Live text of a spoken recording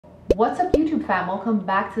What's up YouTube fam, welcome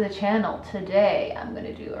back to the channel. Today I'm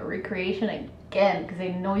gonna do a recreation again because I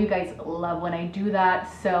know you guys love when I do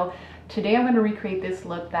that. So today I'm gonna recreate this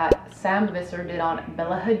look that Sam Visser did on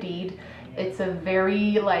Bella Hadid. It's a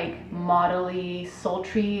very like model-y,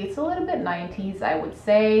 sultry, it's a little bit 90s I would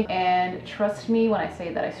say, and trust me when I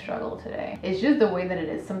say that I struggle today. It's just the way that it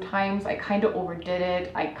is. Sometimes I kind of overdid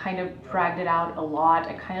it, I kind of dragged it out a lot,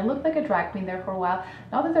 I kind of looked like a drag queen there for a while.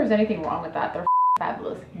 Not that there's anything wrong with that, they're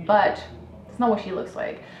fabulous, but it's not what she looks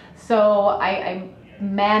like. So I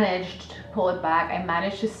managed to pull it back, I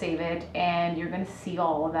managed to save it, and you're gonna see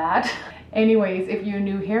all of that. Anyways, if you're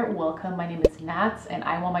new here, welcome. My name is Nats, and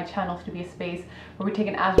I want my channels to be a space where we take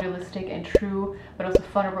an as realistic and true, but also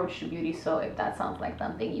fun approach to beauty. So if that sounds like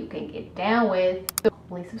something you can get down with, so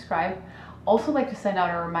please subscribe. Also like to send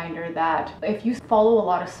out a reminder that if you follow a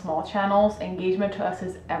lot of small channels, engagement to us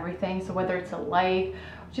is everything. So whether it's a like,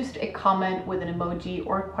 just a comment with an emoji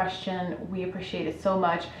or a question, we appreciate it so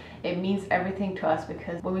much. It means everything to us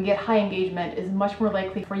because when we get high engagement, it's much more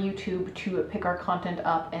likely for YouTube to pick our content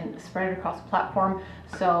up and spread it across the platform.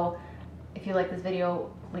 So if you like this video,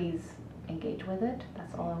 please engage with it.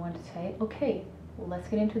 That's all I wanted to say. Okay, let's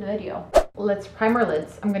get into the video. Let's prime our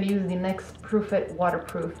lids. I'm gonna use the NYX Proof It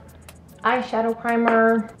Waterproof eyeshadow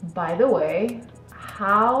primer. By the way,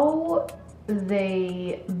 how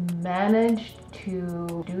they managed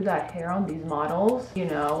to do that hair on these models, you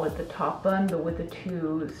know, with the top bun but with the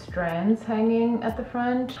two strands hanging at the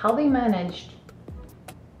front, how they managed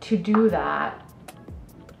to do that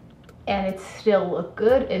and it still look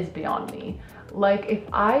good is beyond me. Like, if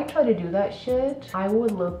I try to do that shit, I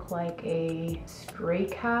would look like a stray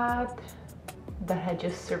cat that had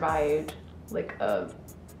just survived like a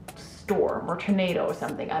storm or tornado or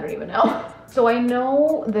something, I don't even know. So I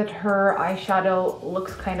know that her eyeshadow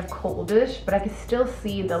looks kind of coldish, but I can still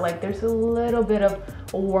see that like there's a little bit of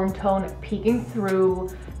a warm tone peeking through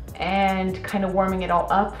and kind of warming it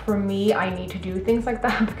all up. For me, I need to do things like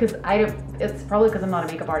that because it's probably because I'm not a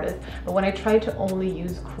makeup artist, but when I try to only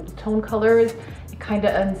use cool tone colors, it kind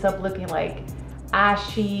of ends up looking like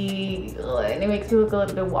ashy and it makes me look a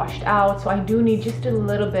little bit washed out. So I do need just a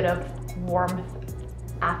little bit of warmth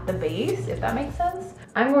at the base, if that makes sense.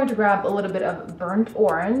 I'm going to grab a little bit of burnt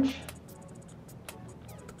orange.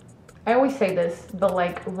 I always say this, but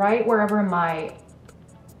like right wherever my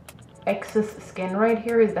excess skin right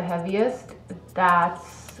here is the heaviest,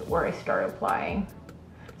 that's where I start applying.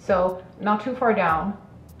 So not too far down,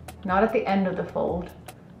 not at the end of the fold,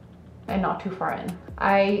 and not too far in.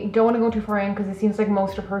 I don't want to go too far in because it seems like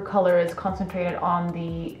most of her color is concentrated on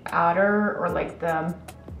the outer or like the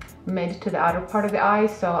mid to the outer part of the eye,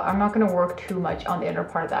 so I'm not going to work too much on the inner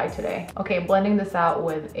part of the eye today. Okay, blending this out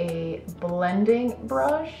with a blending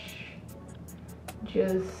brush,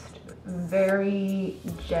 just very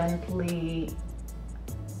gently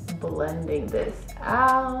blending this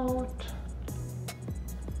out.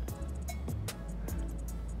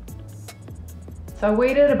 So I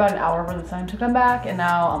waited about an hour for the sun to come back, and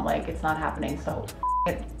now I'm like, it's not happening, so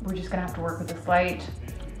we're just gonna have to work with this light.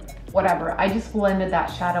 Whatever, I just blended that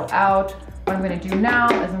shadow out. What I'm gonna do now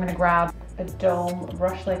is I'm gonna grab a dome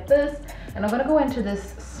brush like this, and I'm gonna go into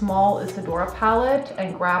this small Isadora palette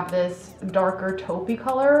and grab this darker taupey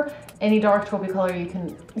color. Any dark taupey color you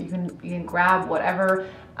can grab, whatever.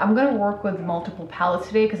 I'm gonna work with multiple palettes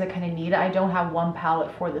today because I kind of need it. I don't have one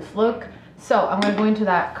palette for this look. So I'm gonna go into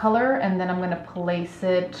that color and then I'm gonna place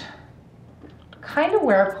it kind of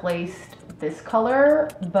where I placed this color,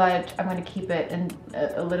 but I'm going to keep it in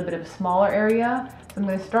a little bit of a smaller area. So I'm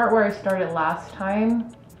going to start where I started last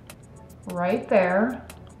time, right there.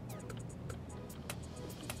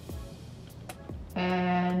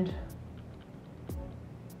 And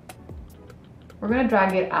we're going to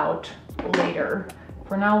drag it out later.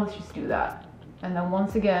 For now, let's just do that. And then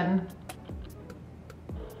once again,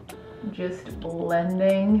 just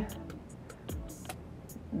blending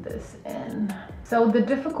this in. So the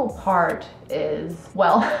difficult part is,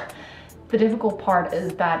 well, the difficult part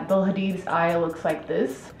is that Bella Hadid's eye looks like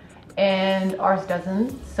this and ours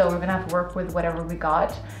doesn't. So we're gonna have to work with whatever we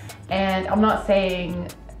got. And I'm not saying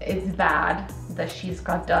it's bad that she's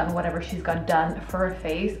got done whatever she's got done for her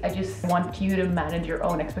face. I just want you to manage your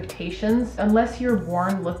own expectations. Unless you're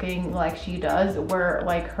born looking like she does, where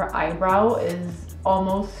like her eyebrow is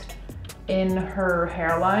almost in her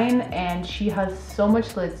hairline and she has so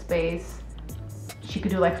much lid space, she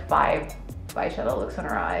could do like 5 eyeshadow looks on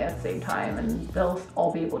her eye at the same time and they'll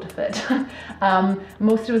all be able to fit.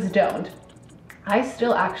 Most of us don't. I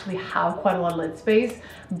still actually have quite a lot of lid space,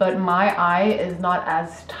 but my eye is not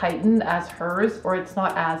as tightened as hers, or it's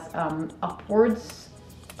not as upwards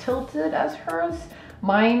tilted as hers.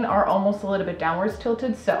 Mine are almost a little bit downwards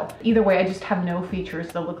tilted, so either way, I just have no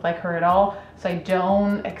features that look like her at all. So I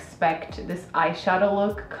don't expect this eyeshadow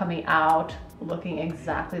look coming out looking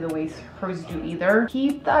exactly the way hers do either.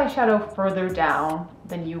 Keep the eyeshadow further down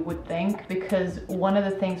than you would think, because one of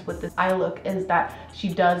the things with this eye look is that she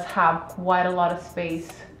does have quite a lot of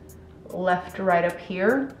space left right up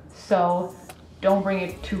here. So don't bring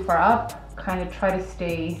it too far up, kind of try to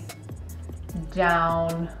stay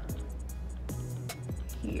down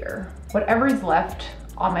here. Whatever is left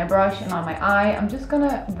on my brush and on my eye, I'm just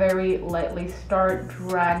gonna very lightly start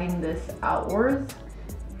dragging this outwards.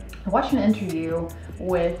 I watched an interview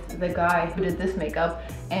with the guy who did this makeup,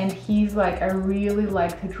 and he's like, I really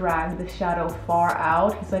like to drag the shadow far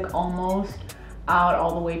out. He's like almost out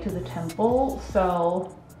all the way to the temple.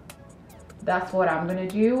 So that's what I'm gonna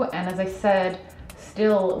do. And as I said,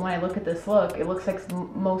 still when I look at this look, it looks like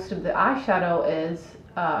most of the eyeshadow is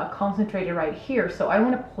concentrated right here. So I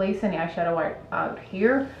don't want to place any eyeshadow out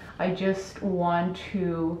here. I just want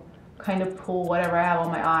to kind of pull whatever I have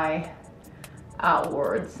on my eye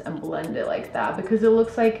outwards and blend it like that, because it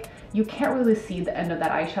looks like you can't really see the end of that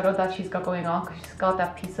eyeshadow that she's got going on, because she's got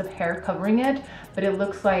that piece of hair covering it, but it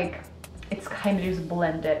looks like it's kind of just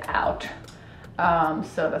blended out.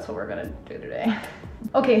 So that's what we're gonna do today.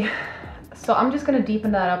 Okay, so I'm just gonna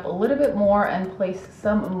deepen that up a little bit more and place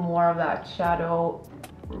some more of that shadow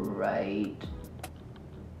right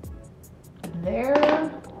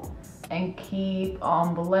there and keep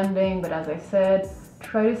on blending. But as I said,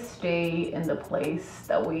 try to stay in the place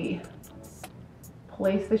that we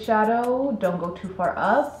place the shadow. Don't go too far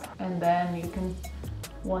up, and then you can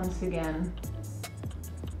once again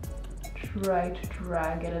try to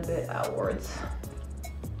drag it a bit outwards.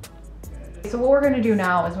 So what we're gonna do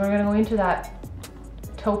now is we're gonna go into that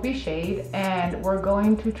taupey shade, and we're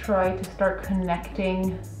going to try to start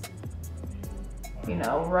connecting, you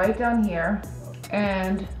know, right down here,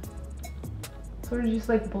 and sort of just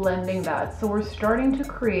like blending that. So we're starting to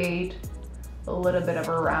create a little bit of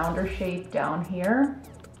a rounder shape down here.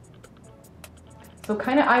 So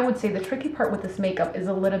kind of, I would say the tricky part with this makeup is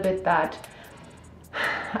a little bit that,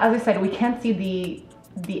 as I said, we can't see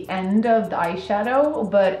the end of the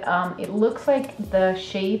eyeshadow, but it looks like the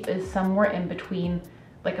shape is somewhere in between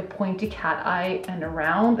like a pointy cat eye and a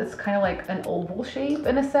round. It's kind of like an oval shape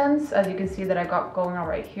in a sense, as you can see that I got going on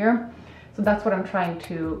right here. So that's what I'm trying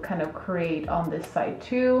to kind of create on this side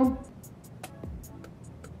too.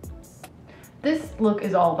 This look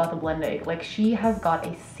is all about the blending. Like, she has got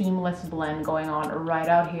a seamless blend going on right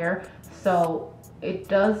out here. So it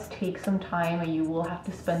does take some time, and you will have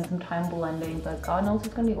to spend some time blending, but God knows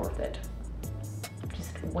it's gonna be worth it.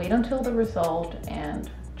 Just wait until the result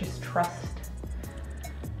and just trust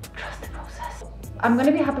the process. I'm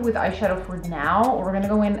gonna be happy with eyeshadow for now. We're gonna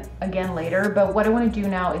go in again later, but what I wanna do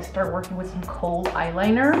now is start working with some kohl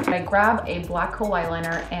eyeliner. I grab a black kohl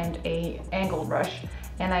eyeliner and a angle brush,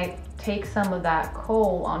 and I take some of that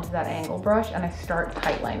kohl onto that angle brush, and I start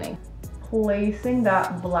tightlining. Placing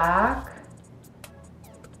that black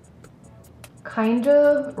kind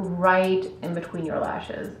of right in between your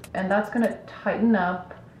lashes, and that's gonna tighten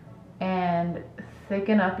up and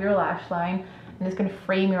thicken up your lash line, and it's gonna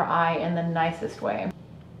frame your eye in the nicest way.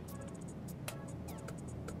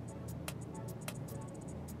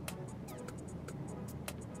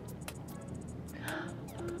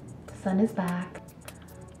 The sun is back.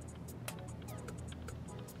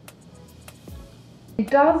 It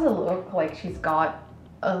does look like she's got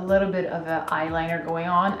a little bit of an eyeliner going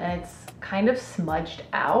on, and it's kind of smudged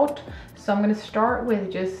out. So I'm gonna start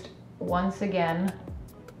with just, once again,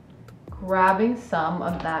 grabbing some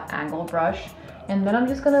of that angle brush, and then I'm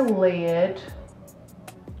just gonna lay it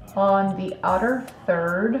on the outer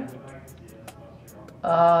third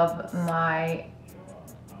of my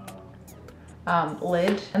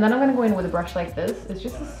lid. And then I'm gonna go in with a brush like this. It's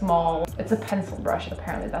just a small, it's a pencil brush,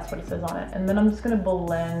 apparently that's what it says on it. And then I'm just gonna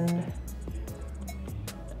blend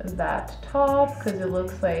that top, because it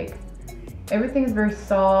looks like everything is very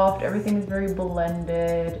soft, everything is very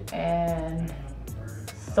blended and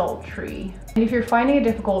sultry. And if you're finding it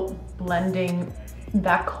difficult blending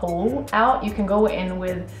that kohl out, you can go in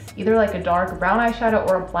with either like a dark brown eyeshadow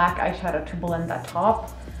or a black eyeshadow to blend that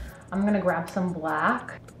top. I'm gonna grab some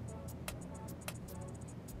black.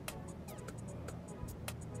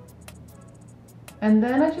 And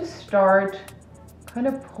then I just start kind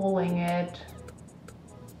of pulling it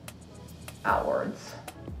outwards.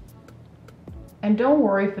 And don't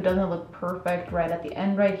worry if it doesn't look perfect right at the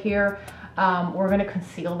end right here. We're gonna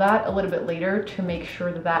conceal that a little bit later to make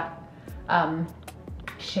sure that that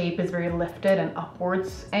shape is very lifted and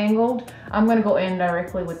upwards angled. I'm gonna go in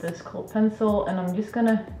directly with this cold pencil, and I'm just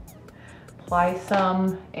gonna apply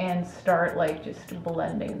some and start like just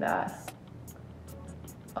blending that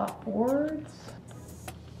upwards.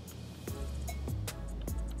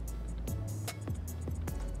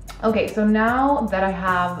 Okay, so now that I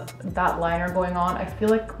have that liner going on, I feel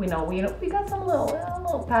like we got some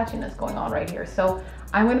little patchiness going on right here. So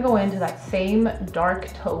I'm gonna go into that same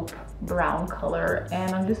dark taupe brown color,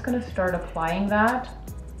 and I'm just gonna start applying that,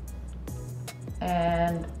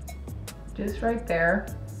 and just right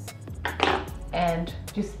there, and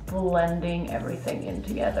just blending everything in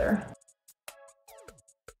together.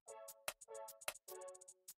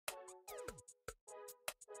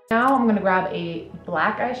 Now I'm gonna grab a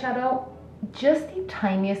black eyeshadow, just the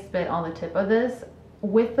tiniest bit on the tip of this.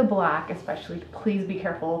 With the black especially, please be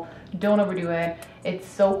careful, don't overdo it. It's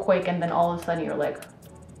so quick, and then all of a sudden you're like,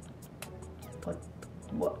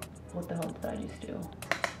 what the hell did I just do?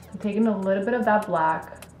 I'm taking a little bit of that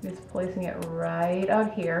black, just placing it right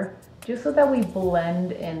out here, just so that we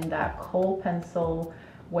blend in that kohl pencil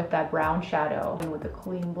with that brown shadow, and with a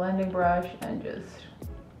clean blending brush, and just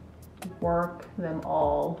work them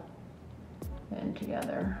all in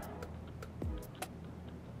together.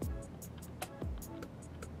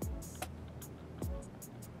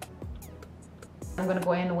 I'm gonna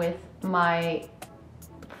go in with my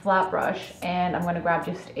flat brush, and I'm gonna grab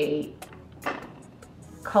just a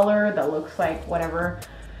color that looks like whatever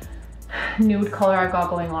nude color I've got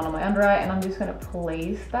going on my under eye, and I'm just gonna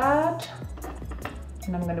place that,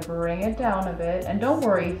 and I'm gonna bring it down a bit. And don't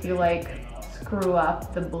worry if you like screw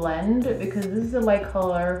up the blend, because this is a light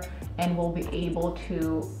color and we'll be able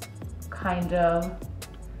to kind of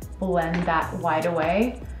blend that white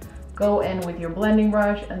away. Go in with your blending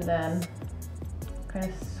brush and then kind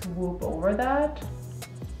of swoop over that.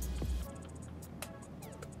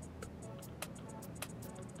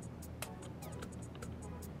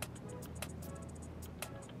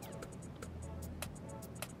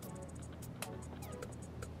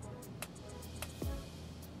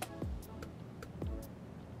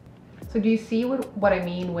 So do you see what I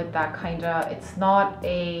mean with that kind of, it's not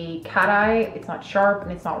a cat eye, it's not sharp,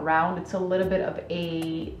 and it's not round. It's a little bit of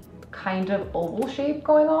a kind of oval shape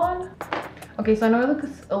going on. Okay, so I know it looks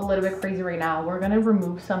a little bit crazy right now. We're gonna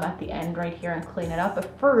remove some at the end right here and clean it up.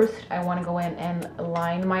 But first, I wanna go in and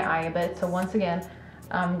line my eye a bit. So once again,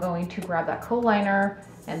 I'm going to grab that kohl liner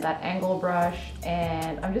and that angle brush,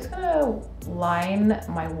 and I'm just gonna line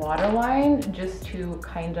my waterline just to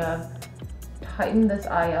kind of tighten this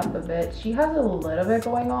eye up a bit. She has a little bit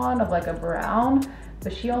going on of like a brown,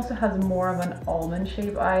 but she also has more of an almond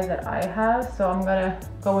shaped eye that I have. So I'm gonna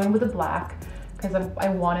go in with the black because I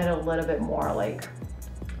want it a little bit more like,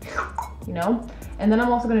 you know? And then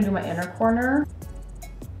I'm also gonna do my inner corner.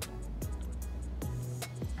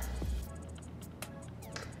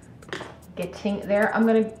 Getting there. I'm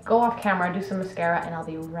gonna go off camera, do some mascara, and I'll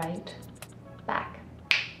be right back.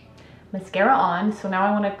 Mascara on. So now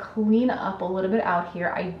I want to clean up a little bit out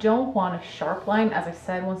here. I don't want a sharp line. As I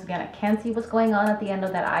said, once again, I can't see what's going on at the end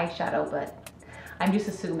of that eyeshadow, but I'm just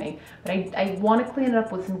assuming. But I want to clean it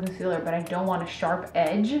up with some concealer, but I don't want a sharp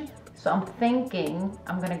edge. So I'm thinking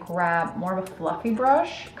I'm going to grab more of a fluffy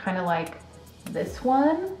brush, kind of like this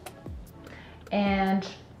one. And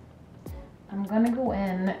I'm going to go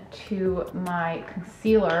in to my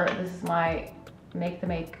concealer. This is my Make the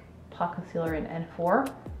Make Pot Concealer in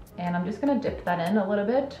N4. And I'm just gonna dip that in a little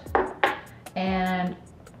bit, and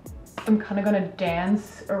I'm kind of gonna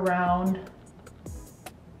dance around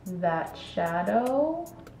that shadow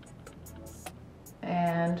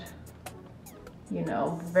and, you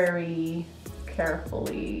know, very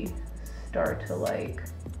carefully start to like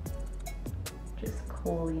just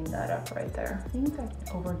clean that up right there. I think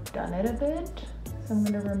I've overdone it a bit, so I'm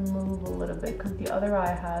gonna remove a little bit because the other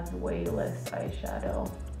eye has way less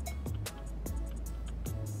eyeshadow.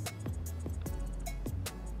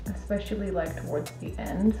 Especially like towards the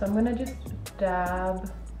end. So I'm gonna just dab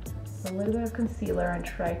a little bit of concealer and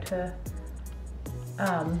try to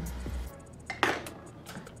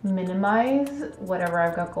minimize whatever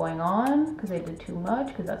I've got going on, because I did too much,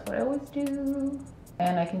 because that's what I always do.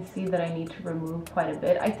 And I can see that I need to remove quite a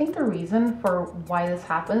bit. I think the reason for why this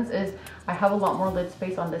happens is I have a lot more lid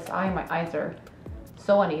space on this eye. My eyes are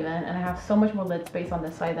so uneven, and I have so much more lid space on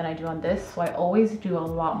this side than I do on this, so I always do a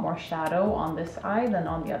lot more shadow on this eye than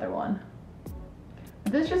on the other one.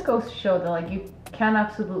 This just goes to show that like you can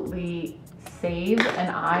absolutely save an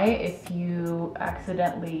eye if you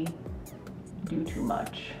accidentally do too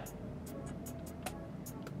much.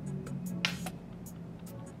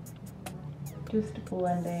 Just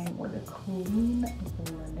blending with a clean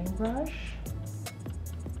blending brush.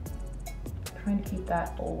 Trying to keep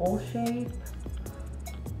that oval shape.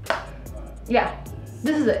 Yeah,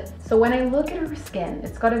 this is it. So when I look at her skin,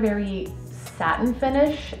 it's got a very satin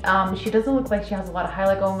finish. She doesn't look like she has a lot of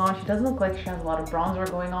highlight going on. She doesn't look like she has a lot of bronzer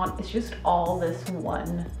going on. It's just all this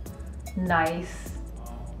one nice,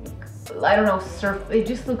 I don't know, it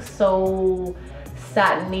just looks so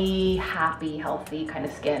satiny, happy, healthy kind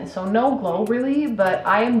of skin. So no glow really, but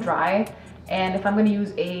I am dry. And if I'm gonna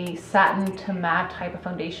use a satin to matte type of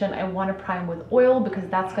foundation, I wanna prime with oil because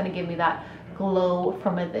that's gonna give me that glow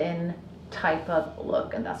from within type of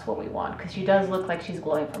look, and that's what we want because she does look like she's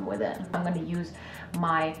glowing from within. I'm going to use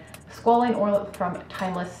my squalane oil from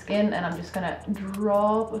Timeless Skin, and I'm just going to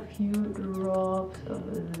drop a few drops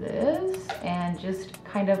of this and just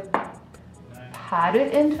kind of pat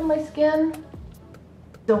it into my skin.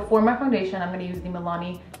 So for my foundation, I'm going to use the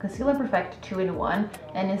Milani Concealer Perfect 2-in-1,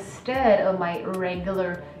 and instead of my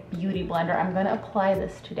regular beauty blender, I'm going to apply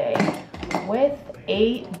this today with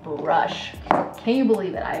a brush. Can you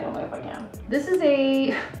believe it? I don't know if I can. This is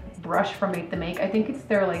a brush from Make the Make. I think it's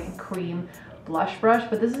their like cream blush brush,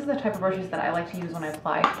 but this is the type of brushes that I like to use when I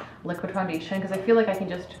apply liquid foundation because I feel like I can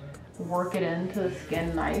just work it into the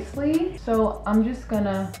skin nicely. So I'm just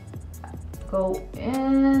gonna go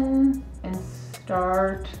in and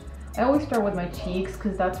start. I always start with my cheeks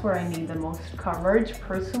because that's where I need the most coverage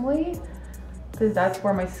personally, because that's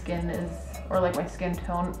where my skin is, or like my skin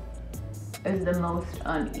tone is the most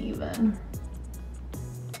uneven.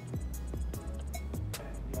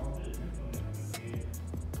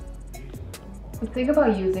 The thing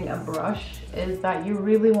about using a brush is that you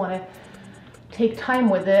really want to take time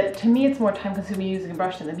with it. To me, it's more time consuming using a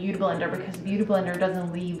brush than the beauty blender because the beauty blender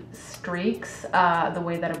doesn't leave streaks the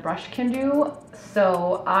way that a brush can do.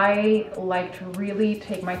 So I like to really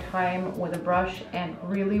take my time with a brush and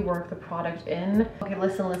really work the product in. Okay,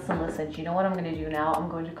 listen. Do you know what I'm going to do now? I'm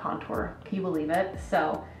going to contour. Can you believe it?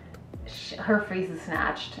 So her face is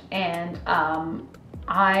snatched, and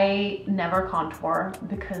I never contour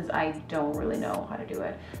because I don't really know how to do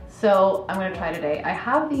it. So I'm gonna try today. I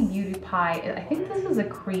have the Beauty Pie, I think this is a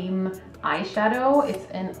cream eyeshadow.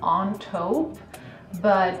 It's in On Taupe,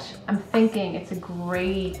 but I'm thinking it's a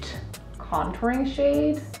great contouring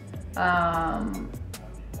shade.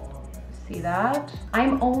 See that?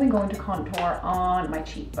 I'm only going to contour on my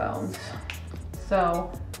cheekbones.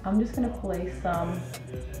 So I'm just gonna place some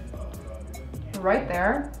right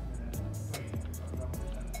there.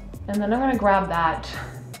 And then I'm gonna grab that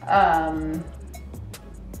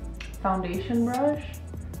foundation brush,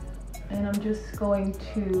 and I'm just going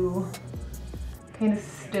to kind of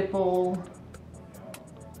stipple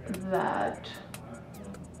that.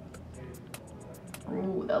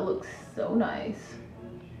 Ooh, that looks so nice.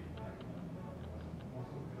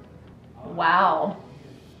 Wow.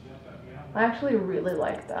 I actually really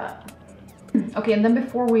like that. Okay, and then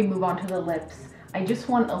before we move on to the lips, I just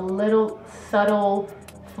want a little subtle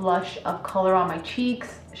flush of color on my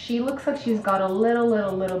cheeks. She looks like she's got a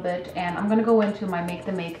little bit, and I'm gonna go into my Make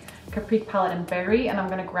the Make Caprique palette in Berry, and I'm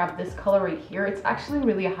gonna grab this color right here. It's actually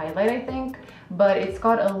really a highlight, I think, but it's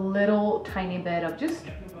got a little tiny bit of just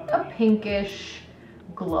a pinkish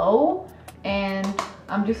glow, and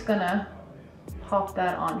I'm just gonna pop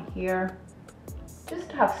that on here just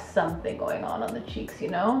to have something going on the cheeks, you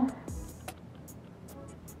know?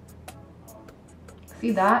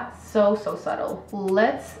 See that? So subtle.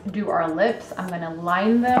 Let's do our lips. I'm gonna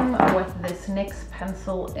line them with this NYX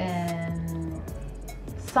pencil in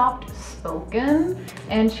Soft Spoken,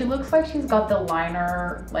 and she looks like she's got the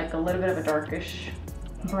liner, like a little bit of a darkish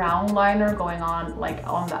brown liner going on, like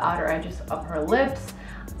on the outer edges of her lips.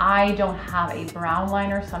 I don't have a brown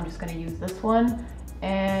liner, so I'm just gonna use this one,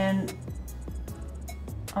 and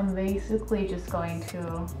I'm basically just going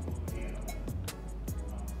to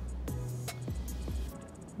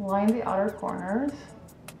line the outer corners.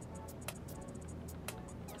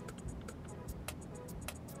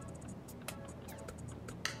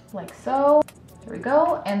 Like so. There we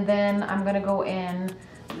go. And then I'm gonna go in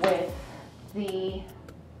with the,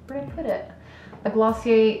 where did I put it? The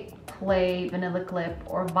Glossier Play Vanillic Lip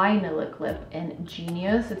or Vinylic Lip in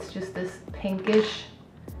Genius. It's just this pinkish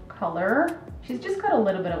color. She's just got a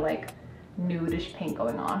little bit of like nudish pink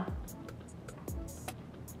going on.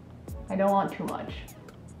 I don't want too much.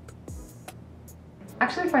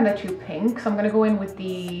 Actually, I find that too pink, so I'm gonna go in with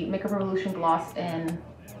the Makeup Revolution gloss in,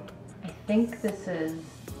 I think this is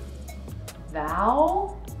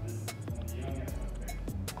Val,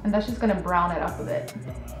 and that's just gonna brown it up a bit.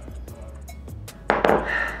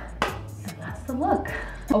 And that's the look.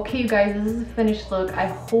 Okay, you guys, this is the finished look. I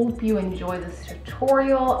hope you enjoy this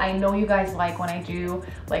tutorial. I know you guys like when I do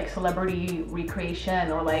like celebrity recreation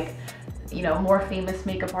or like, you know, more famous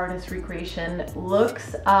makeup artist recreation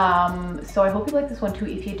looks. So I hope you like this one too.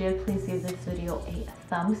 If you did, please give this video a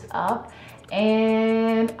thumbs up,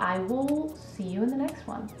 and I will see you in the next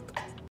one.